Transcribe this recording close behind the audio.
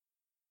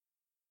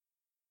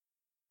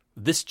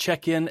This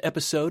check-in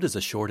episode is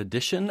a short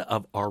edition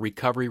of our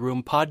Recovery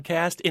Room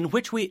podcast in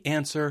which we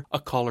answer a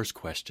caller's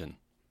question.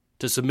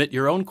 To submit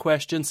your own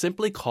question,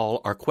 simply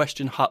call our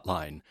question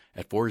hotline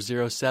at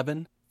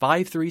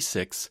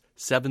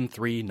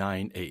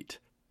 407-536-7398.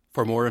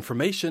 For more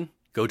information,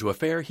 go to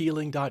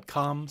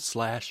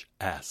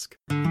affairhealing.com/ask.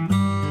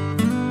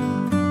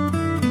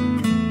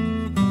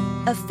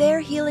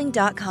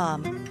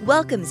 Affairhealing.com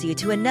welcomes you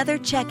to another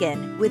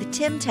check-in with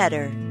Tim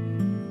Tedder.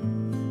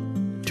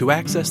 To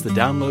access the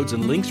downloads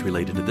and links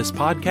related to this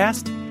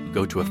podcast,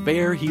 go to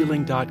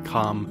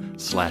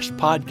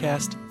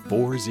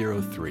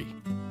affairhealing.com/podcast403.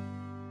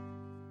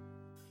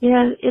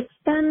 Yeah, it's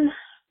been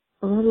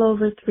a little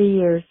over 3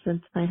 years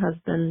since my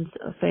husband's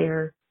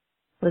affair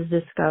was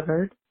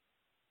discovered.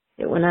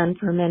 It went on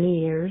for many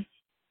years.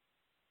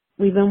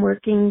 We've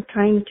been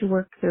trying to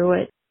work through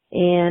it,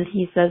 and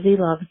he says he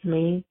loves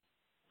me,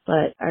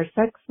 but our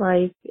sex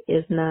life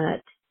is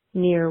not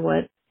near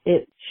what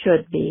it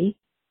should be.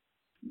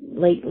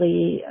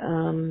 Lately,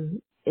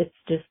 it's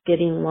just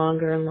getting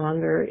longer and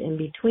longer in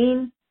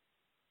between.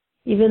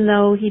 Even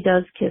though he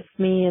does kiss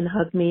me and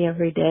hug me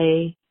every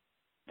day,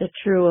 the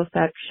true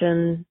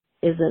affection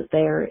isn't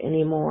there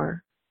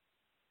anymore.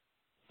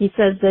 He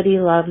says that he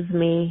loves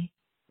me,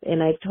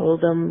 and I've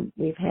told him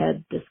we've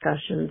had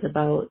discussions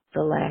about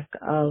the lack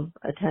of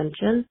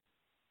attention,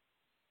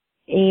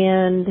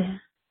 and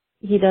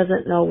he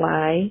doesn't know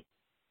why.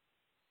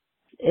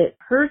 It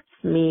hurts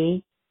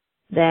me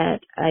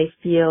that I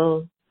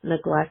feel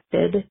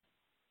neglected,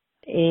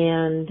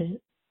 and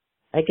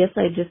I guess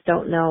I just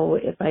don't know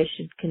if I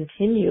should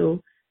continue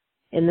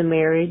in the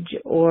marriage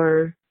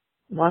or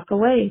walk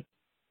away.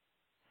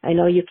 I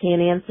know you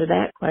can't answer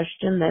that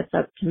question, that's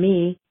up to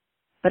me,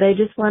 but I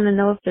just want to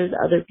know if there's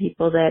other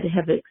people that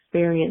have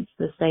experienced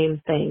the same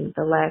thing,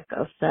 the lack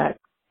of sex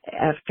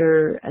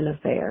after an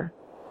affair.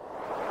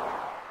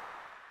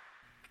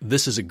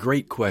 This is a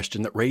great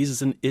question that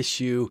raises an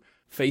issue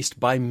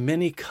faced by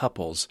many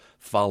couples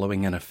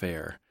following an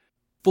affair.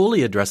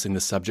 Fully addressing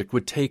the subject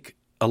would take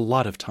a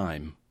lot of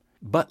time,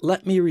 but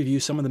let me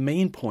review some of the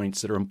main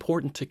points that are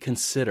important to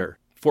consider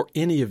for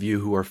any of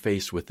you who are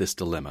faced with this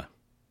dilemma.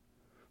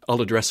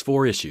 I'll address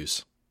 4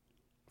 issues.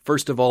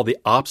 First of all, the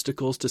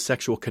obstacles to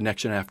sexual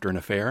connection after an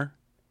affair,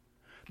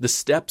 the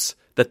steps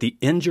that the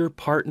injured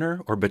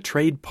partner or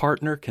betrayed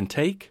partner can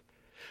take,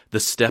 the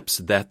steps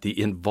that the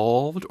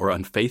involved or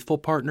unfaithful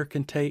partner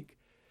can take,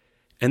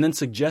 and then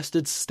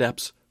suggested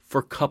steps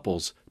for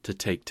couples to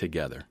take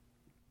together.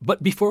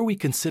 But before we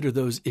consider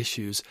those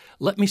issues,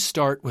 let me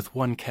start with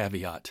one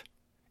caveat.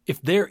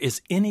 If there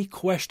is any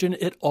question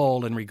at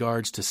all in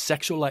regards to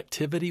sexual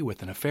activity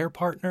with an affair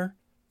partner,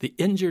 the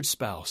injured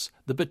spouse,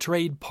 the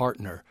betrayed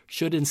partner,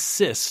 should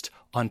insist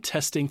on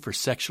testing for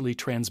sexually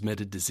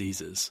transmitted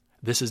diseases.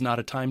 This is not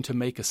a time to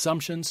make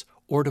assumptions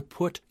or to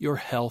put your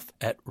health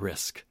at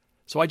risk.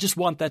 So I just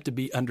want that to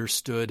be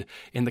understood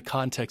in the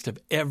context of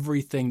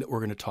everything that we're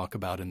going to talk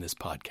about in this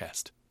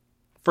podcast.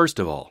 First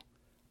of all,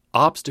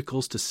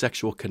 obstacles to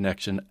sexual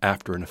connection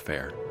after an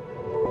affair.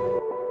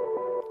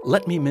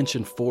 Let me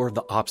mention 4 of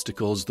the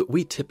obstacles that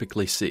we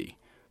typically see.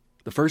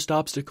 The first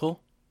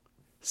obstacle,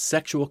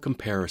 sexual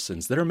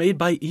comparisons that are made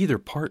by either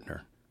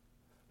partner.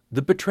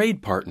 The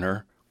betrayed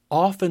partner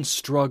often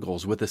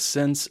struggles with a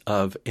sense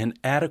of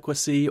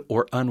inadequacy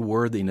or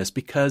unworthiness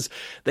because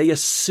they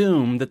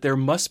assume that there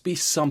must be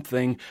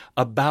something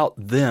about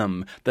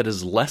them that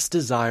is less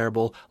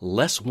desirable,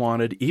 less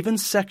wanted, even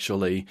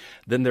sexually,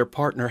 than their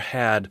partner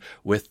had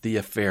with the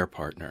affair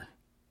partner.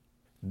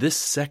 This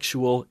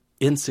sexual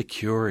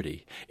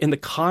insecurity in the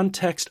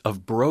context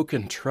of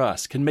broken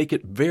trust can make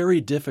it very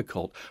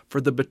difficult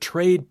for the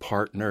betrayed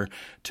partner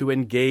to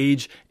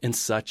engage in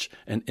such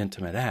an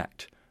intimate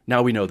act.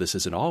 Now, we know this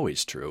isn't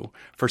always true.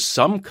 For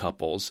some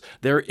couples,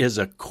 there is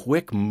a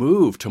quick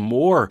move to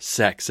more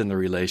sex in the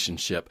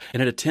relationship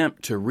in an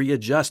attempt to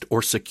readjust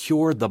or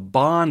secure the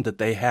bond that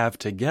they have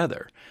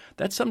together.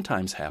 That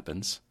sometimes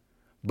happens,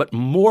 but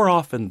more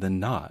often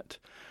than not,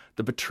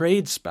 the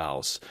betrayed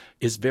spouse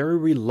is very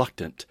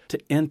reluctant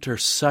to enter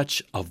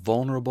such a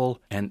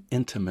vulnerable and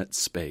intimate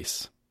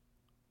space.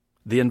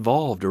 The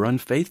involved or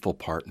unfaithful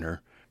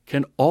partner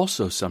can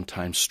also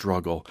sometimes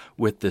struggle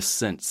with this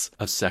sense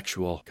of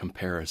sexual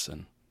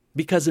comparison.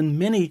 Because in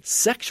many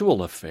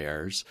sexual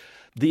affairs,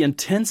 the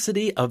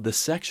intensity of the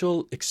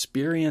sexual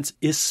experience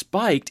is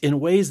spiked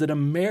in ways that a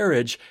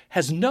marriage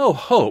has no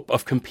hope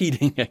of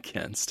competing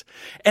against.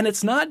 And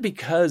it's not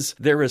because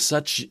there is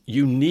such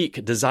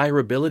unique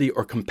desirability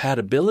or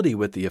compatibility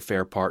with the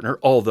affair partner,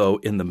 although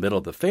in the middle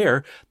of the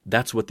affair,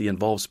 that's what the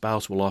involved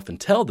spouse will often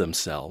tell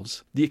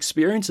themselves. The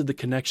experience of the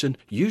connection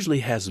usually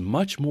has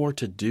much more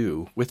to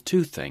do with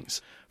 2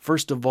 things.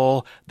 First of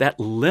all, that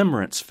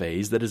limerence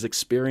phase that is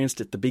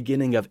experienced at the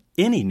beginning of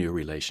any new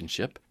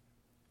relationship.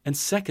 And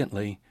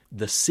secondly,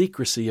 the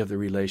secrecy of the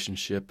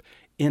relationship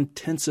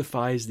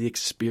intensifies the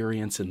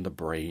experience in the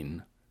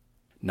brain.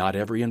 Not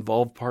every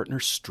involved partner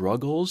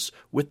struggles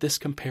with this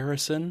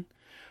comparison,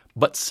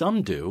 but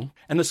some do.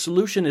 And the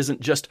solution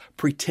isn't just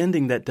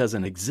pretending that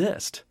doesn't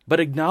exist, but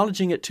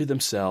acknowledging it to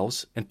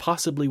themselves and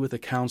possibly with a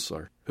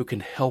counselor who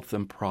can help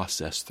them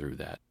process through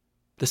that.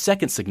 The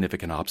second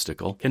significant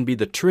obstacle can be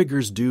the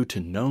triggers due to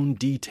known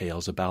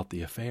details about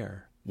the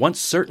affair. Once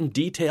certain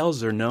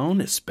details are known,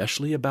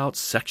 especially about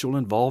sexual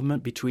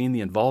involvement between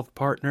the involved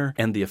partner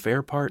and the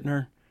affair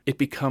partner, it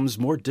becomes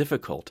more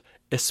difficult,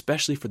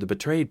 especially for the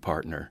betrayed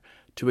partner,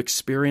 to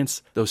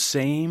experience those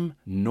same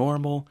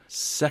normal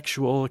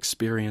sexual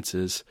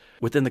experiences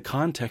within the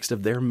context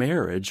of their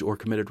marriage or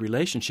committed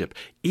relationship,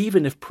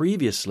 even if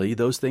previously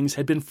those things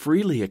had been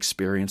freely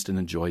experienced and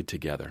enjoyed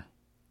together.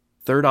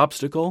 Third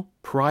obstacle,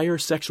 prior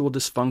sexual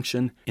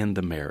dysfunction in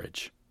the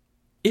marriage.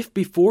 If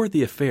before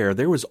the affair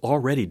there was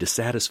already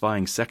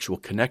dissatisfying sexual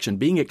connection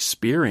being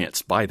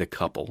experienced by the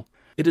couple,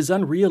 it is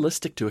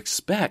unrealistic to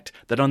expect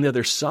that on the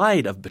other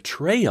side of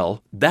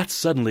betrayal, that's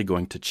suddenly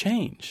going to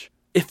change.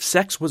 If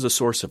sex was a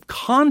source of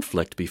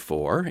conflict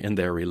before in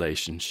their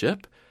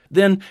relationship,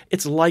 then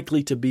it's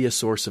likely to be a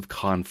source of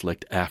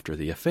conflict after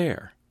the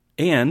affair.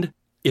 And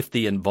if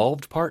the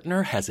involved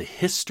partner has a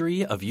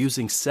history of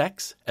using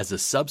sex as a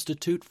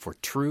substitute for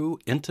true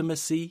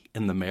intimacy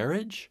in the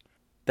marriage,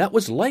 that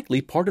was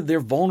likely part of their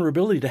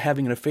vulnerability to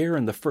having an affair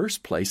in the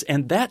first place,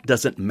 and that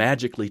doesn't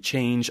magically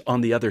change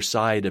on the other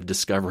side of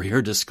discovery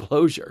or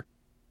disclosure.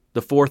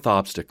 The fourth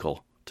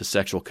obstacle to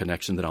sexual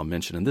connection that I'll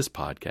mention in this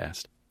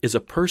podcast is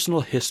a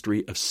personal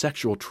history of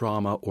sexual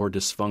trauma or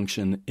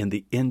dysfunction in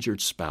the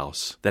injured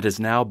spouse that has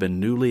now been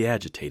newly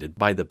agitated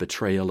by the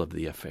betrayal of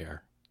the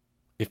affair.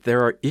 If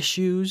there are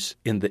issues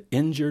in the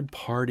injured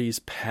party's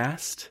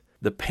past,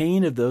 the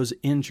pain of those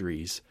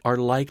injuries are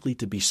likely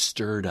to be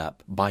stirred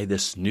up by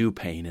this new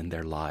pain in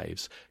their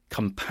lives,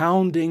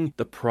 compounding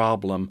the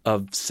problem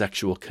of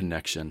sexual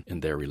connection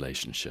in their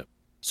relationship.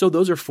 So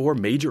those are four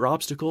major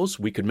obstacles.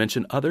 We could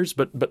mention others,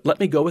 but let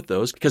me go with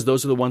those because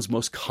those are the ones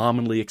most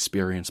commonly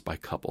experienced by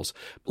couples.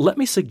 Let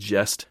me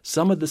suggest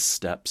some of the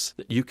steps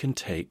that you can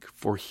take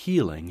for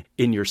healing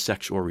in your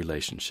sexual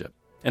relationship.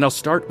 And I'll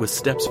start with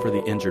steps for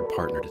the injured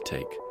partner to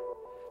take.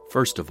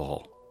 First of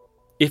all,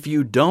 if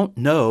you don't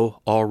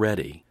know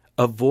already,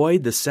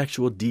 avoid the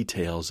sexual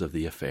details of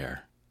the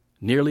affair.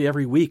 Nearly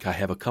every week I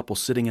have a couple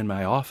sitting in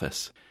my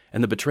office,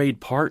 and the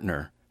betrayed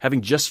partner,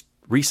 having just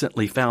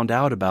recently found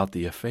out about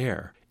the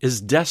affair,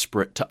 is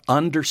desperate to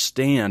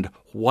understand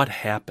what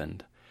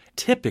happened.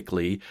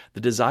 Typically,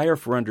 the desire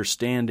for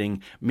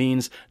understanding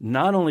means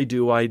not only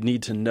do I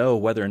need to know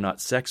whether or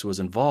not sex was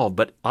involved,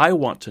 but I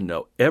want to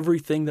know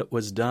everything that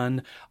was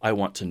done. I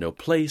want to know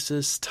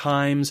places,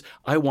 times.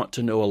 I want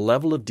to know a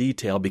level of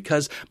detail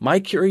because my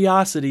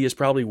curiosity is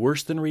probably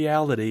worse than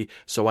reality,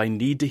 so I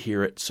need to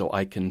hear it so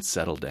I can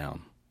settle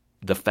down.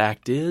 The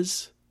fact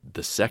is,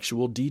 the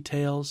sexual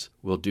details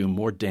will do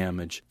more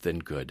damage than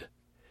good.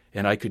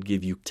 And I could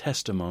give you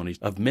testimonies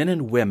of men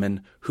and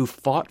women who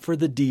fought for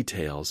the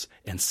details,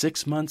 and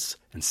 6 months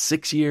and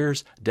 6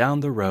 years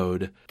down the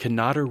road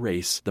cannot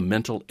erase the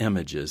mental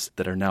images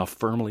that are now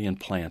firmly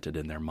implanted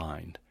in their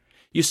mind.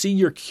 You see,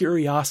 your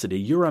curiosity,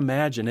 your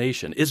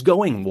imagination is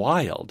going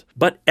wild,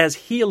 but as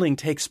healing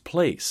takes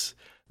place,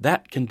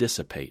 that can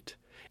dissipate.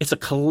 It's a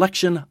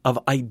collection of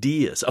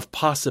ideas, of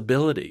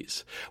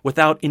possibilities,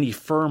 without any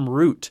firm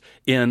root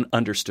in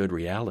understood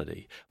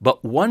reality.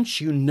 But once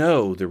you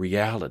know the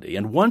reality,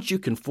 and once you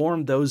can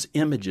form those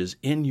images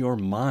in your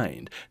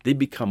mind, they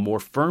become more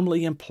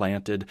firmly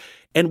implanted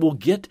and will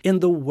get in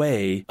the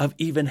way of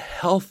even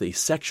healthy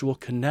sexual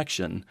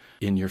connection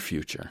in your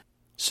future.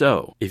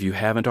 So, if you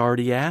haven't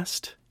already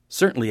asked,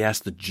 certainly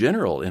ask the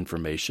general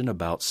information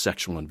about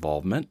sexual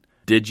involvement.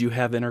 Did you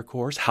have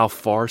intercourse? How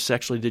far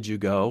sexually did you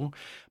go?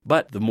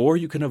 But the more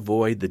you can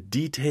avoid the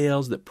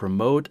details that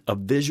promote a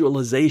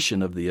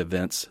visualization of the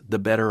events, the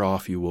better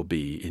off you will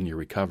be in your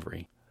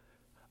recovery.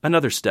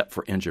 Another step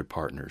for injured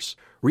partners.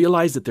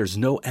 Realize that there's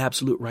no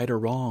absolute right or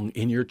wrong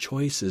in your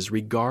choices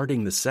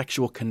regarding the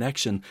sexual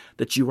connection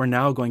that you are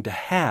now going to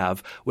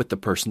have with the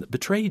person that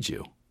betrayed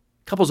you.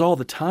 Couples all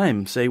the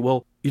time say,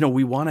 well,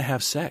 we want to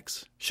have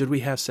sex. Should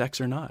we have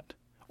sex or not?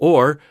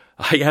 Or,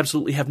 I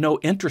absolutely have no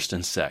interest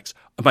in sex.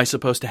 Am I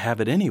supposed to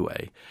have it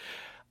anyway?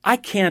 I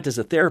can't, as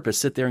a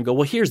therapist, sit there and go,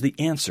 well, here's the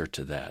answer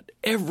to that.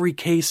 Every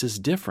case is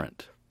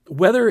different.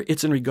 Whether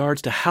it's in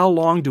regards to how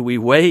long do we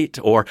wait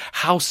or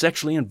how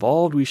sexually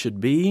involved we should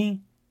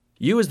be,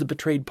 you as the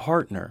betrayed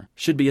partner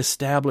should be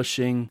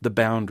establishing the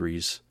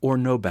boundaries or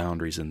no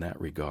boundaries in that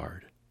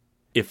regard.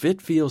 If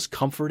it feels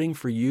comforting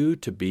for you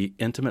to be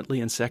intimately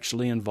and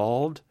sexually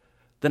involved,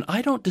 then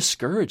I don't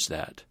discourage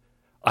that.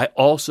 I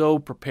also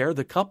prepare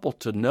the couple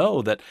to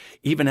know that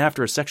even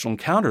after a sexual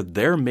encounter,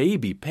 there may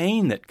be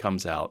pain that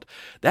comes out.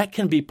 That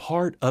can be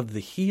part of the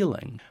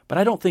healing. But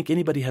I don't think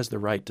anybody has the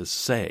right to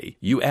say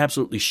you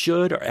absolutely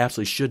should or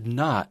absolutely should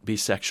not be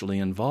sexually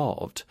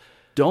involved.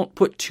 Don't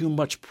put too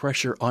much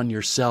pressure on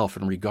yourself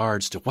in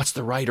regards to what's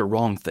the right or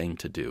wrong thing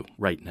to do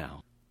right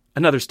now.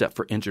 Another step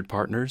for injured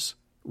partners.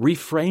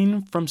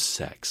 Refrain from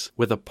sex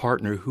with a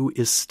partner who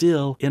is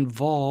still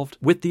involved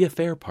with the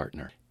affair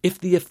partner. If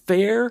the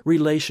affair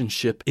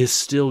relationship is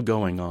still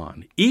going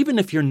on, even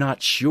if you're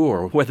not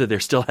sure whether they're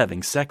still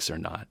having sex or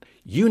not,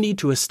 you need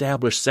to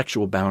establish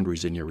sexual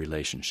boundaries in your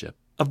relationship.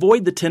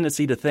 Avoid the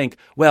tendency to think,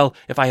 well,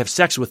 if I have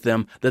sex with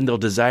them, then they'll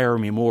desire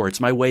me more. It's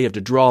my way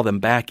to draw them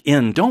back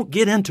in. Don't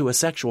get into a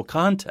sexual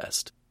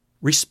contest.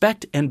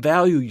 Respect and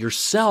value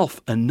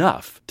yourself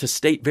enough to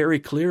state very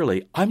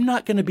clearly, I'm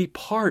not going to be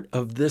part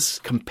of this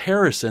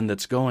comparison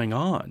that's going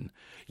on.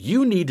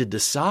 You need to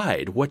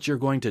decide what you're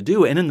going to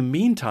do. And in the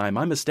meantime,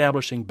 I'm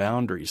establishing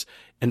boundaries.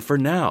 And for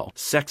now,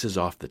 sex is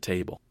off the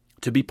table.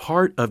 To be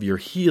part of your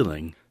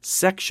healing,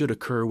 sex should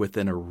occur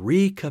within a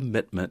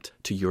recommitment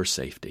to your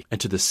safety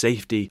and to the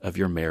safety of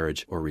your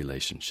marriage or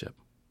relationship.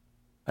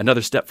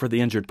 Another step for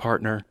the injured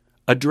partner,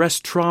 address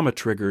trauma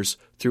triggers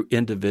through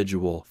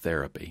individual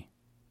therapy.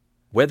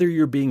 Whether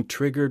you're being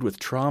triggered with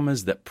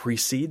traumas that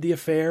precede the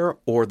affair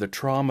or the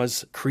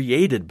traumas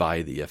created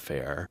by the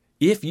affair,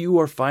 if you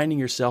are finding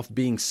yourself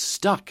being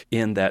stuck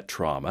in that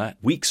trauma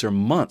weeks or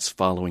months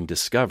following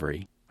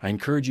discovery, I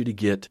encourage you to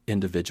get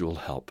individual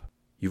help.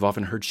 You've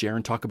often heard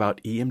Sharon talk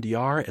about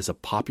EMDR as a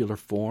popular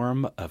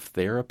form of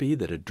therapy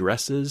that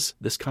addresses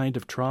this kind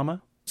of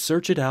trauma.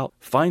 Search it out,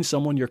 find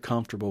someone you're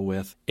comfortable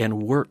with,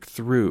 and work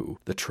through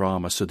the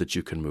trauma so that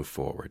you can move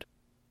forward.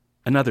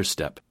 Another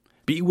step,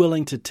 be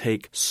willing to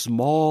take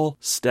small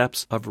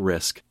steps of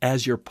risk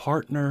as your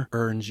partner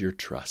earns your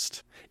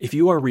trust. If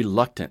you are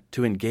reluctant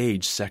to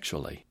engage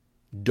sexually,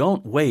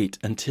 don't wait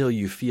until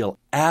you feel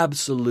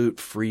absolute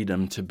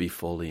freedom to be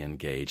fully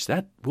engaged.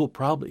 That will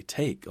probably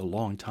take a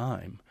long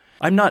time.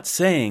 I'm not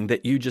saying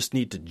that you just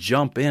need to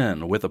jump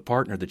in with a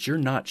partner that you're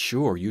not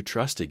sure you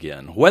trust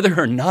again. Whether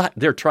or not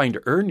they're trying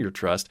to earn your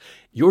trust,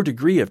 your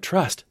degree of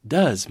trust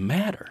does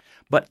matter.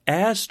 But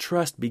as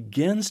trust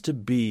begins to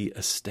be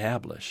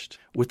established,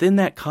 within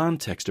that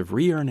context of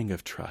re-earning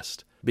of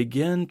trust,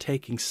 begin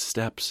taking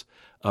steps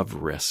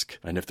of risk.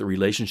 And if the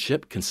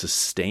relationship can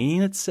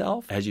sustain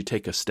itself as you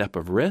take a step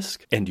of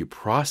risk and you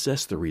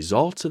process the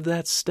results of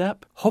that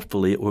step,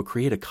 hopefully it will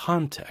create a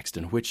context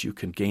in which you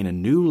can gain a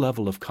new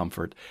level of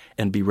comfort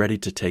and be ready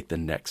to take the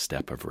next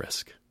step of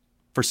risk.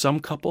 For some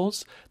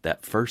couples,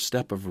 that first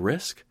step of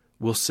risk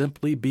will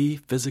simply be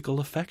physical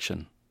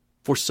affection.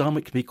 For some,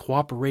 it can be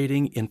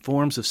cooperating in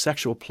forms of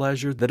sexual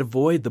pleasure that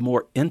avoid the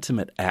more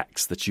intimate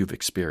acts that you've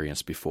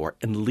experienced before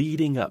and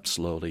leading up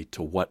slowly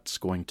to what's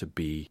going to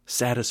be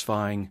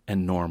satisfying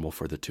and normal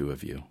for the two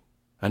of you.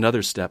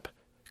 Another step,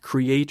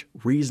 create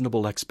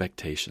reasonable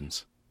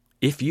expectations.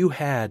 If you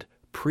had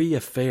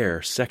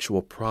pre-affair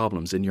sexual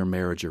problems in your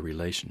marriage or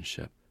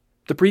relationship,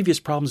 the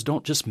previous problems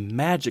don't just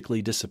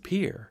magically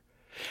disappear.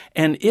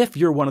 And if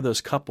you're one of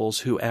those couples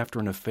who, after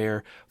an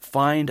affair,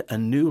 find a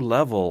new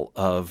level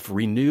of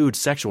renewed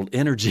sexual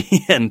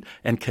energy and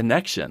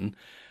connection,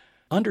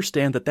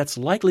 understand that that's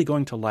likely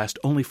going to last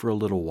only for a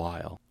little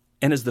while.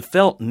 And as the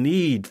felt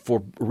need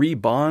for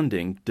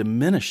rebonding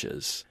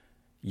diminishes,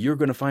 you're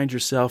going to find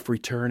yourself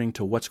returning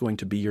to what's going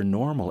to be your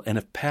normal. And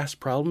if past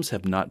problems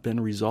have not been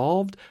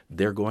resolved,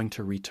 they're going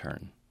to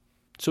return.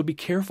 So be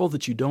careful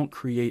that you don't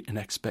create an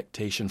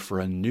expectation for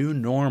a new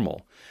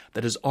normal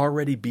that is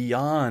already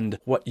beyond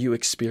what you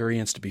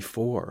experienced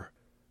before.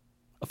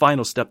 A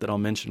final step that I'll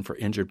mention for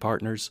injured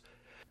partners,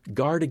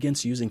 guard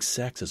against using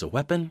sex as a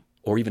weapon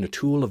or even a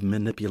tool of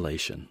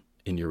manipulation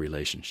in your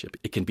relationship.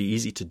 It can be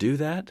easy to do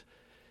that.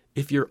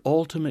 If your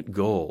ultimate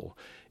goal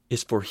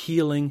is for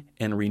healing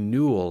and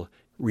renewal,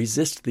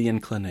 resist the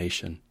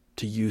inclination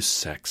to use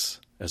sex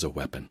as a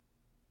weapon.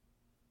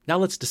 Now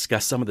let's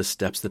discuss some of the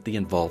steps that the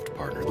involved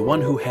partner, the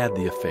one who had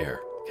the affair,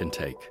 can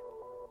take.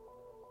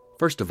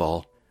 First of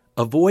all,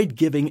 avoid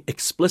giving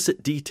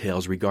explicit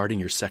details regarding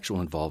your sexual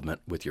involvement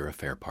with your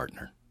affair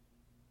partner.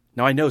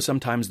 Now, I know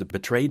sometimes the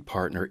betrayed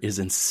partner is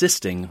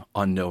insisting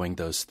on knowing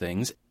those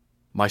things.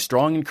 My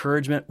strong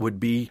encouragement would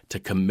be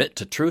to commit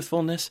to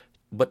truthfulness,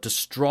 but to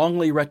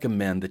strongly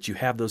recommend that you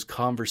have those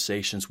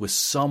conversations with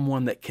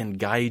someone that can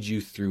guide you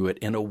through it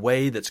in a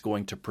way that's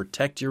going to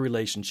protect your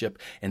relationship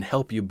and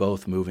help you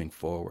both moving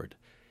forward.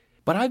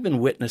 But I've been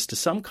witness to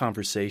some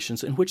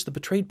conversations in which the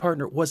betrayed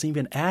partner wasn't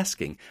even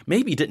asking,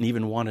 maybe didn't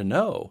even want to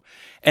know.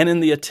 And in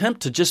the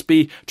attempt to just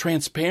be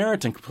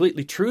transparent and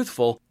completely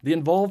truthful, the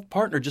involved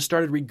partner just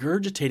started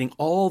regurgitating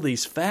all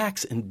these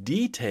facts and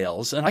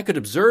details. And I could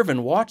observe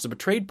and watch the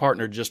betrayed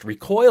partner just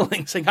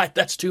recoiling, saying,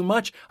 that's too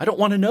much. I don't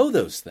want to know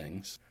those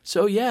things.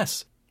 So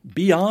yes,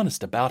 be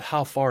honest about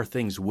how far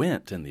things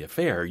went in the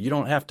affair. You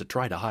don't have to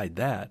try to hide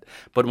that.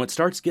 But when it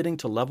starts getting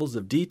to levels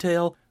of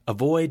detail,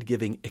 avoid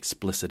giving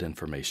explicit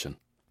information.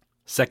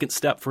 Second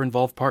step for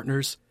involved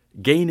partners,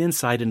 gain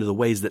insight into the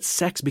ways that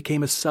sex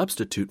became a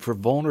substitute for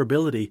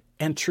vulnerability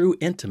and true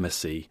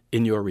intimacy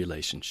in your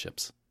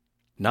relationships.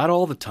 Not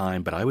all the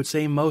time, but I would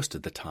say most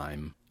of the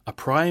time, a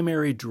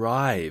primary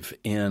drive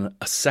in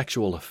a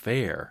sexual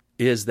affair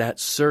is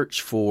that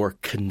search for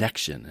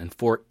connection and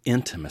for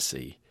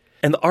intimacy.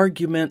 And the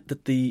argument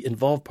that the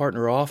involved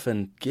partner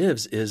often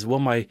gives is, well,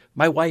 my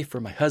wife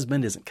or my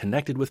husband isn't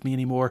connected with me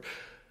anymore.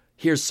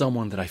 Here's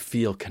someone that I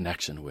feel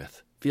connection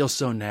with. Feels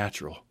so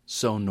natural,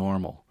 so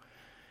normal.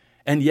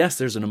 And yes,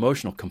 there's an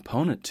emotional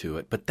component to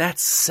it, but that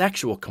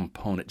sexual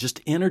component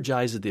just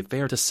energizes the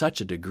affair to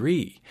such a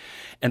degree.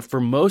 And for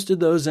most of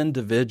those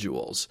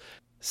individuals,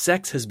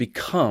 sex has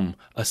become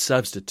a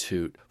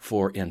substitute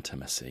for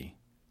intimacy.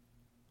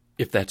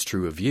 If that's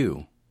true of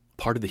you,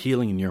 part of the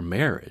healing in your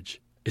marriage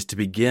is to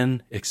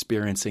begin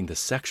experiencing the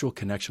sexual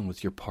connection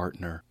with your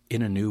partner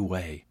in a new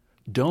way.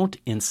 Don't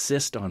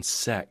insist on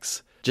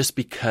sex just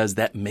because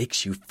that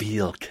makes you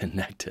feel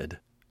connected.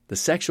 The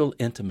sexual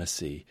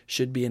intimacy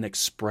should be an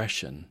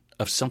expression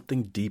of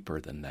something deeper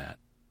than that.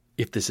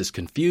 If this is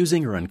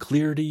confusing or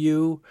unclear to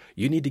you,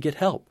 you need to get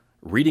help.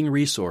 Reading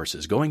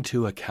resources, going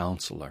to a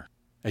counselor.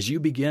 As you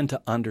begin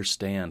to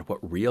understand what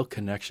real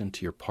connection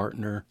to your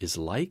partner is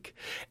like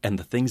and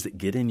the things that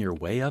get in your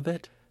way of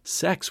it,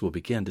 sex will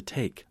begin to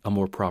take a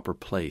more proper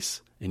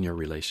place in your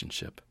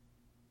relationship.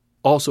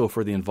 Also,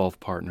 for the involved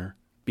partner,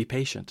 be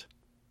patient.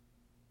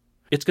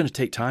 It's going to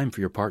take time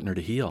for your partner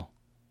to heal.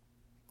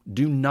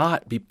 Do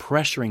not be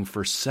pressuring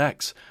for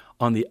sex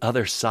on the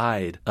other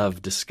side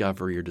of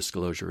discovery or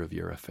disclosure of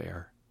your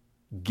affair.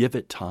 Give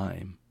it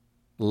time.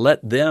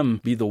 Let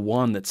them be the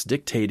one that's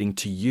dictating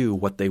to you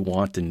what they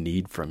want and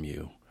need from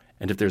you.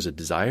 And if there's a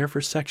desire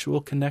for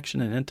sexual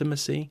connection and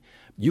intimacy,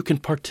 you can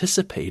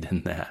participate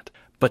in that.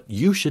 But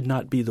you should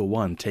not be the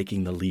one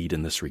taking the lead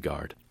in this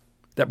regard.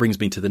 That brings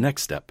me to the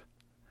next step.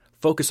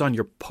 Focus on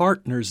your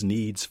partner's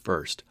needs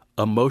first,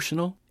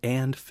 emotional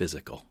and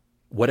physical.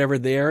 Whatever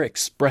they're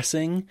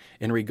expressing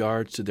in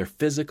regards to their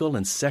physical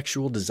and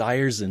sexual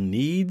desires and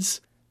needs,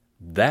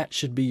 that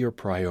should be your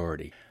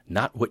priority,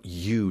 not what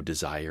you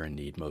desire and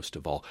need most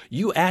of all.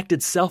 You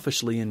acted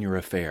selfishly in your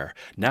affair.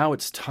 Now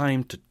it's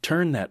time to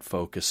turn that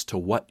focus to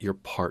what your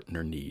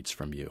partner needs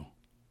from you.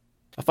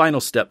 A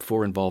final step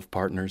for involved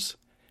partners: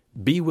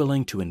 be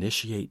willing to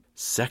initiate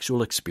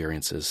sexual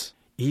experiences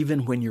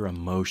even when your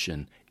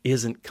emotion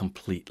isn't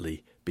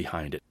completely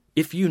behind it.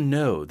 If you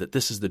know that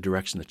this is the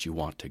direction that you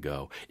want to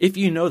go, if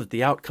you know that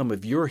the outcome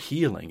of your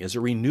healing is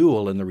a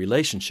renewal in the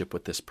relationship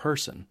with this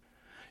person,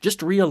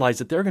 just realize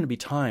that there are going to be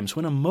times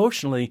when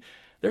emotionally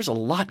there's a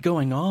lot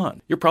going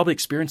on. You're probably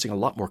experiencing a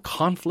lot more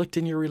conflict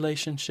in your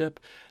relationship.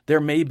 There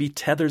may be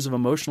tethers of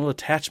emotional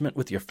attachment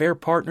with your affair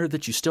partner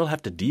that you still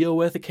have to deal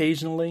with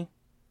occasionally.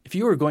 If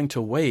you are going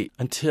to wait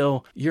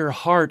until your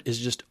heart is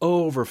just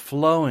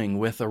overflowing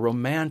with a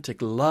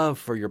romantic love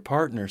for your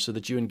partner so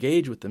that you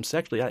engage with them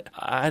sexually,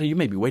 you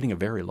may be waiting a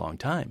very long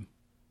time.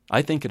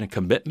 I think in a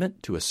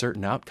commitment to a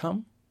certain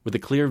outcome, with a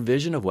clear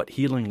vision of what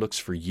healing looks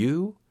for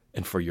you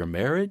and for your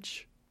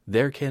marriage,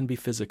 there can be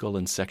physical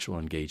and sexual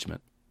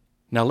engagement.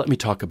 Now let me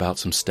talk about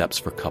some steps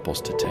for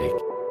couples to take.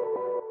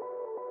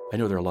 I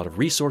know there are a lot of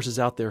resources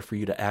out there for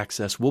you to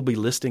access. We'll be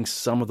listing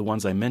some of the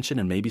ones I mentioned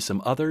and maybe some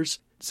others.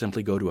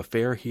 Simply go to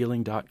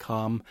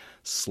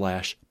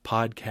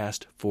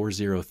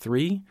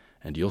affairhealing.com/podcast403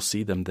 and you'll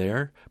see them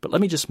there. But let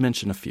me just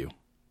mention a few.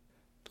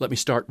 Let me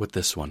start with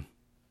this one.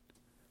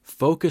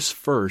 Focus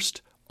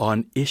first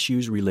on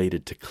issues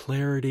related to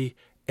clarity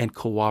and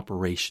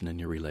cooperation in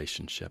your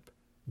relationship.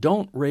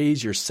 Don't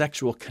raise your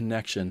sexual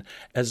connection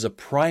as a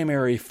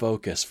primary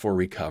focus for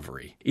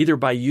recovery, either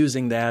by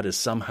using that as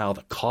somehow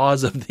the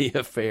cause of the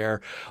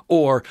affair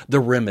or the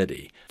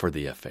remedy for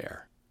the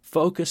affair.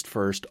 Focused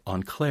first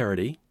on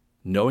clarity,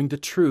 knowing the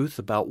truth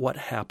about what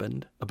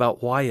happened,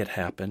 about why it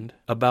happened,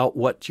 about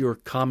what your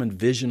common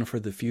vision for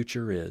the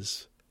future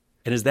is.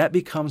 And as that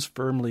becomes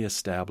firmly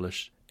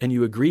established and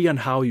you agree on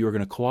how you are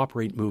going to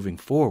cooperate moving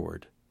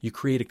forward, you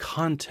create a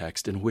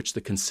context in which the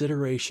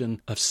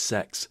consideration of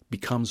sex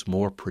becomes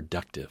more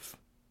productive.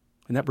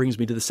 And that brings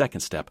me to the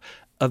second step.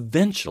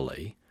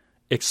 Eventually,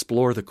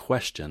 explore the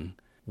question,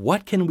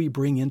 what can we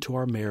bring into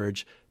our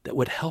marriage that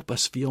would help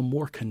us feel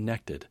more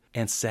connected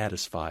and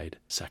satisfied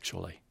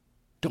sexually?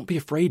 Don't be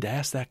afraid to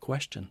ask that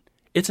question.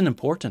 It's an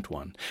important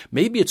one.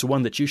 Maybe it's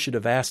one that you should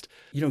have asked,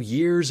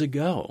 years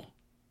ago.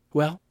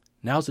 Well,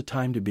 now's the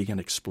time to begin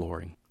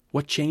exploring.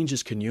 What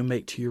changes can you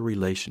make to your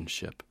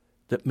relationship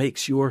that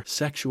makes your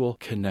sexual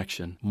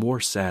connection more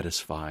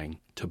satisfying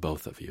to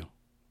both of you?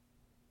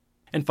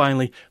 And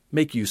finally,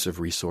 make use of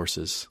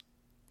resources.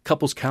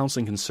 Couples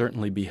counseling can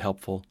certainly be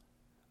helpful.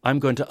 I'm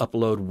going to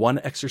upload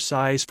one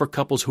exercise for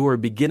couples who are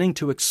beginning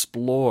to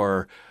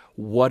explore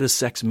what does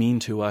sex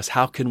mean to us?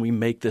 How can we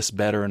make this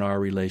better in our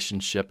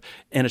relationship?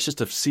 And it's just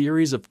a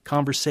series of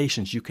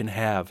conversations you can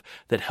have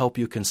that help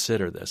you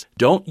consider this.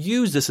 Don't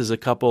use this as a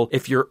couple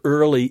if you're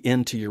early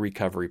into your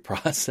recovery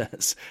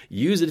process.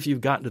 Use it if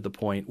you've gotten to the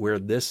point where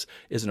this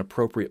is an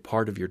appropriate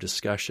part of your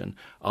discussion.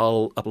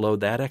 I'll upload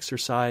that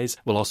exercise.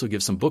 We'll also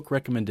give some book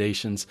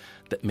recommendations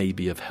that may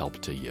be of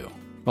help to you.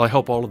 Well, I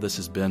hope all of this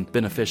has been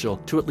beneficial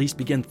to at least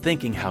begin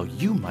thinking how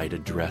you might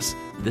address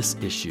this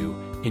issue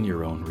in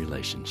your own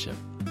relationship.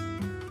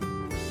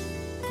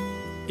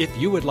 If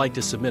you would like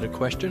to submit a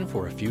question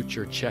for a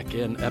future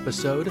check-in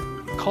episode,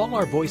 call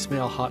our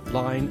voicemail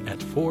hotline at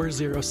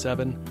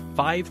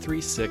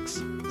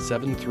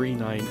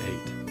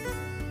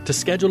 407-536-7398. To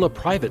schedule a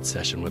private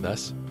session with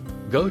us,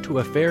 go to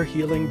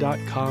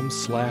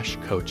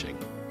affairhealing.com/coaching.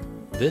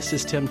 This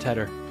is Tim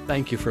Tedder.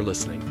 Thank you for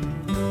listening.